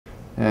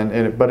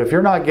But if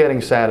you're not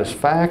getting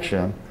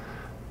satisfaction,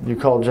 you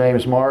call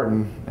James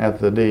Martin at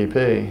the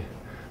DEP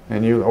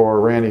or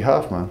Randy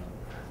Huffman,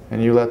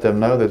 and you let them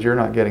know that you're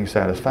not getting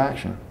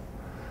satisfaction.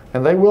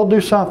 And they will do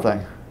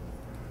something,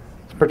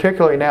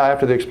 particularly now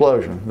after the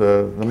explosion,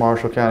 the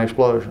Marshall County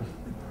explosion.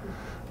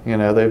 You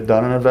know, they've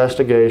done an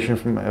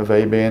investigation of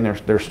AB, and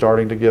they're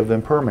starting to give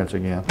them permits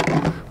again.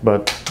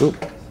 But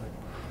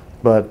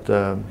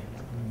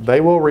they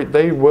will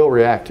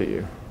react to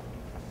you.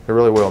 They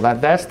really will.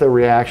 That's the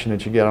reaction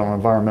that you get on an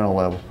environmental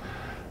level.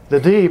 The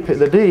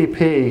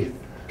DEP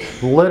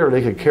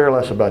literally could care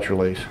less about your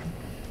lease.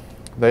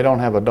 They don't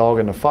have a dog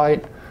in the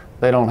fight.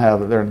 They don't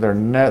have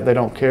they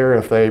don't care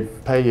if they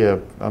pay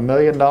you $1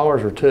 million or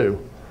 $2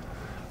 million.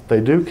 They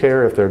do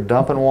care if they're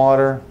dumping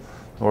water,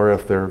 or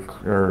if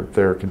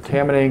they're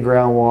contaminating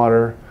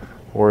groundwater,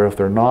 or if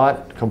they're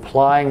not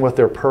complying with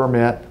their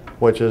permit,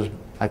 which is,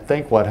 I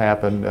think, what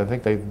happened. I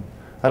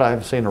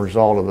haven't seen the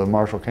result of the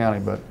Marshall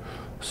County, but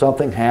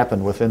something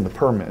happened within the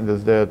permit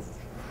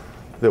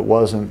that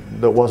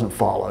wasn't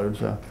followed.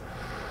 So,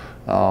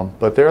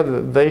 but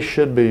they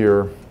should be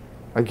your.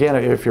 Again,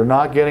 if you're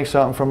not getting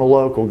something from a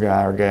local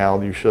guy or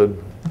gal, you should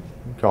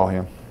call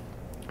him.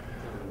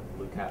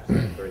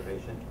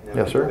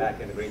 Yes, sir.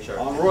 Back in the Greene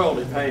on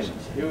royalty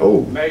payments,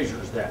 who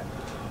measures that?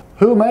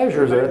 Who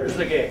measures it? Who measures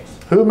the gas?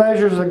 Who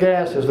measures the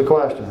gas is the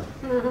question.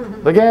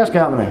 The gas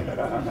company.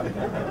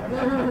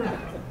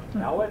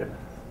 Now wait a minute.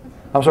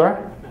 I'm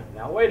sorry?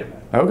 Now wait a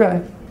minute.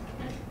 Okay.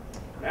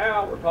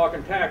 Now we're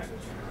talking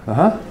taxes.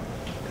 Uh-huh.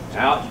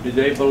 Now, do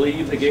they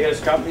believe the gas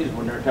companies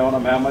when they're telling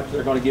them how much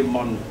they're going to give them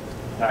on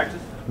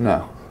taxes?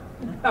 No.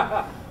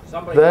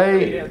 Somebody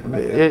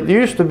it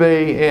used to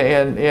be,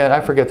 and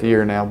I forget the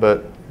year now,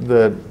 but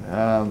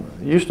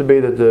used to be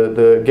that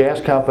the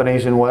gas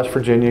companies in West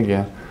Virginia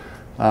again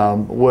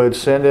would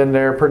send in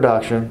their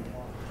production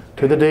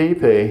to the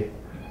DEP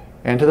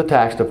and to the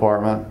tax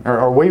department,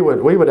 or we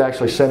would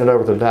actually send it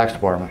over to the tax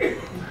department,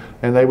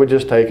 and they would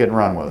just take it and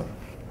run with it.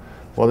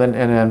 Well,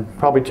 then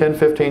probably 10,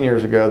 15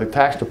 years ago, the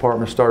tax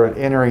department started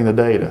entering the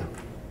data,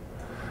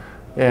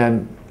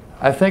 and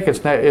I think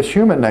it's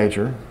human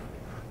nature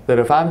that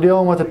if I'm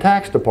dealing with the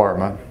tax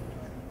department,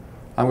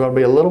 I'm going to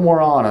be a little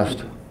more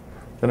honest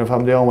than if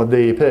I'm dealing with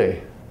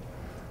DEP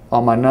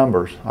on my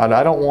numbers.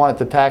 I don't want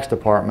the tax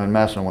department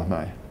messing with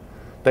me.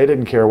 They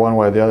didn't care one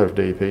way or the other if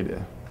DEP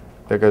did,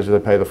 because they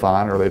pay the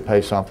fine or they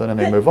pay something and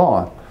they move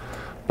on.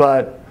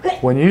 But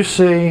when you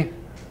see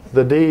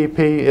the DEP,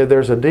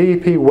 there's a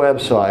DEP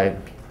website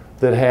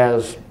that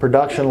has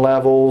production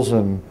levels,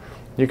 and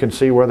you can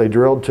see where they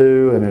drilled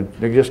to, and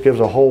it just gives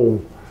a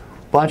whole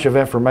bunch of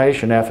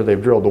information after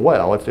they've drilled the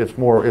well.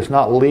 It's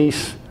not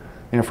lease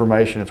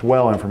information, it's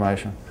well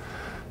information.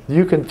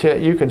 You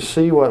can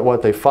see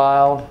what they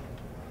filed,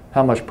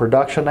 how much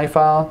production they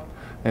filed,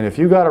 and if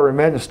you got a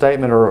remittance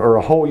statement or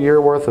a whole year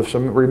worth of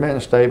some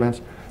remittance statements,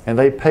 and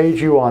they paid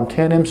you on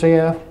 10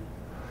 MCF,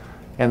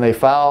 and they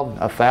filed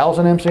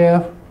 1,000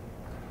 MCF,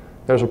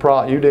 there's a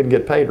problem. You didn't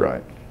get paid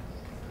right.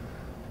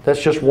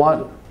 That's just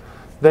one.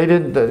 They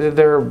didn't.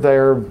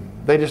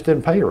 They just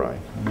didn't pay right.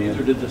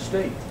 Neither did the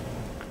state.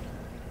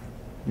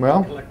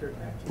 Well,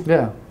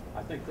 yeah.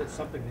 I think that's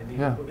something they need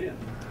to put in.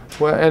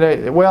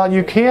 Well,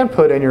 you can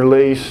put in your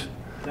lease.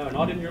 No,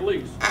 not in your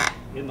lease.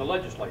 In the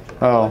legislature.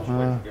 Oh,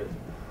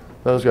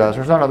 those guys.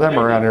 There's none of them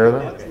around here, are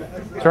there?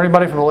 Is there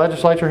anybody from the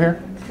legislature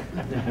here?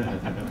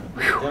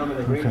 Gentlemen,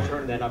 the Greene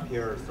turn, then up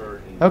here,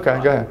 third. Okay,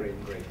 go ahead.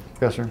 Greene.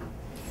 Yes, sir.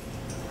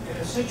 In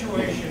a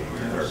situation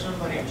where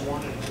somebody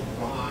wanted to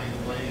buy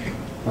land,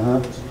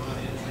 was not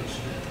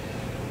interested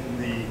in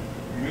the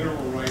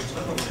mineral rights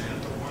of the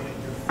land, but wanted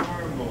to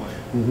farm the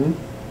land,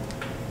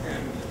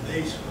 and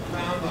they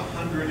found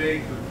 100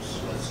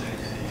 acres, let's say,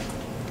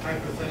 a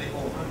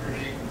hypothetical 100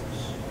 acres.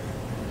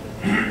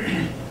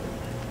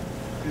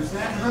 Is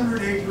that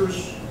 100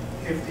 acres,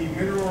 if the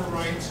mineral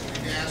rights and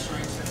the gas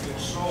rights have been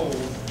sold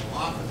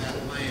off of that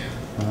land,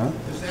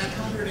 is that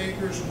 100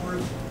 acres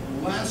worth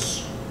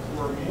less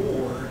or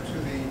more to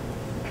the,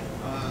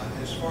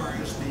 as far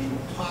as the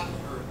top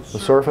or the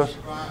surface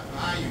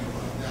value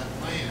of that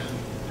land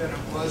than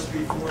it was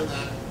before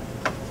that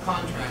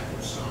contract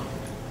was signed?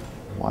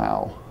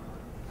 Wow.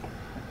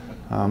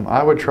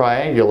 I would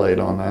triangulate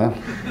on that.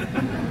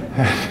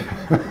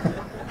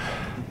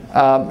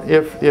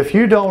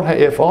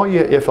 If all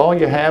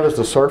you have is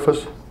the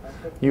surface,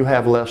 you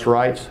have less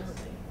rights.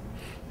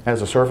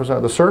 As a surface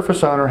owner, the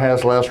surface owner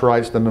has less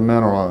rights than the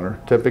mineral owner.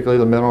 Typically,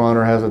 the mineral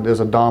owner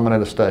is a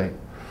dominant estate.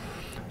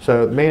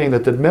 So, meaning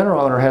that the mineral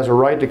owner has a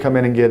right to come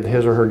in and get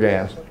his or her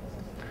gas.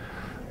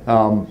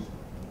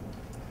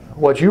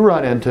 What you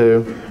run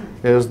into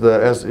is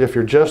if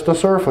you're just a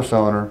surface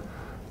owner,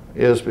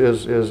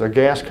 is a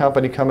gas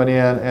company coming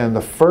in, and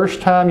the first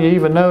time you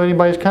even know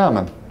anybody's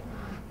coming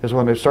is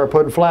when they start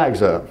putting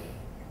flags up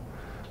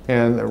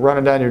and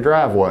running down your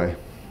driveway.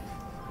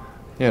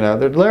 You know,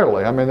 they're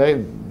literally. I mean,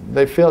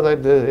 they feel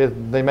that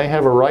they may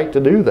have a right to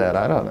do that.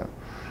 I don't know,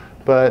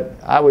 but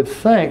I would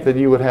think that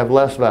you would have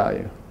less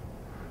value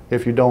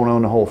if you don't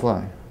own the whole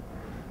thing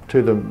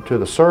to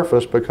the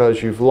surface,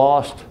 because you've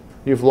lost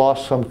you've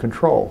lost some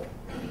control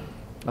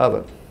of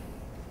it.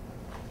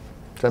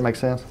 Does that make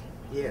sense?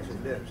 Yes,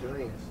 it does to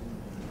me.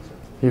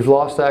 You've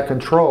lost that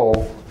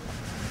control,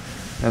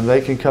 and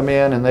they can come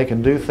in and they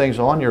can do things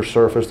on your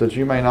surface that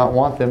you may not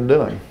want them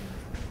doing.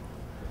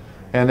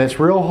 And it's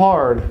real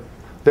hard.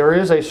 There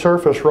is a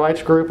surface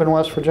rights group in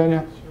West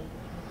Virginia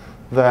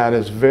that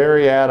is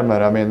very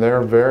adamant. I mean,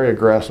 they're very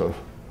aggressive.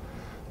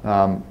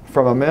 From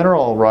a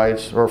mineral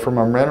rights or from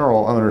a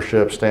mineral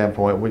ownership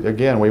standpoint, we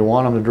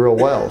want them to drill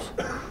wells.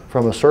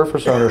 From a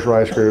surface owners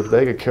rights group,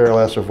 they could care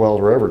less if wells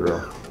were ever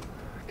drilled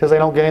because they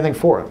don't get anything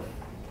for it.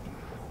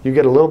 You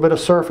get a little bit of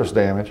surface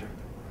damage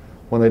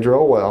when they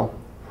drill a well,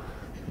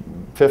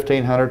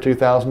 $1,500,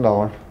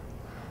 $2,000,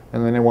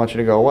 and then they want you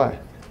to go away.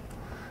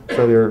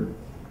 So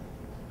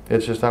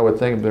it's just, I would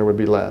think there would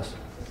be less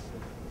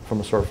from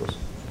the surface.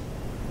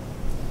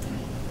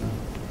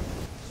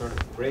 Sir,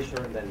 raise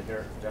your hand, then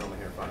here, gentleman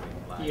here in front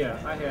of me.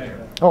 Yeah, I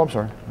had Oh, I'm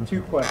sorry.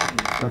 2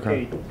 questions.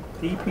 Okay.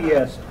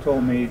 DPS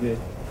told me that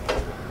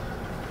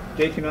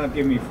they cannot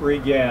give me free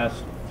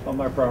gas on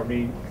my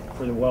property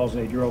for the wells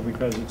they drill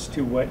because it's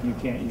too wet and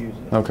you can't use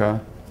it. Okay.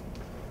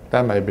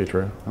 That may be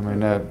true. I mean,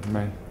 that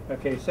may.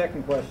 Okay,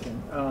 second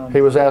question.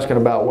 He was asking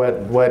about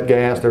wet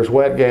gas. There's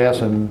wet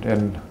gas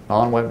and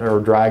non-wet or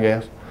dry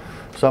gas.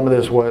 Some of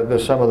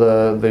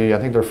the I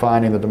think they're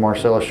finding that the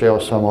Marcellus Shale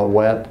is somewhat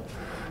wet,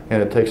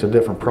 and it takes a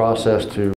different process to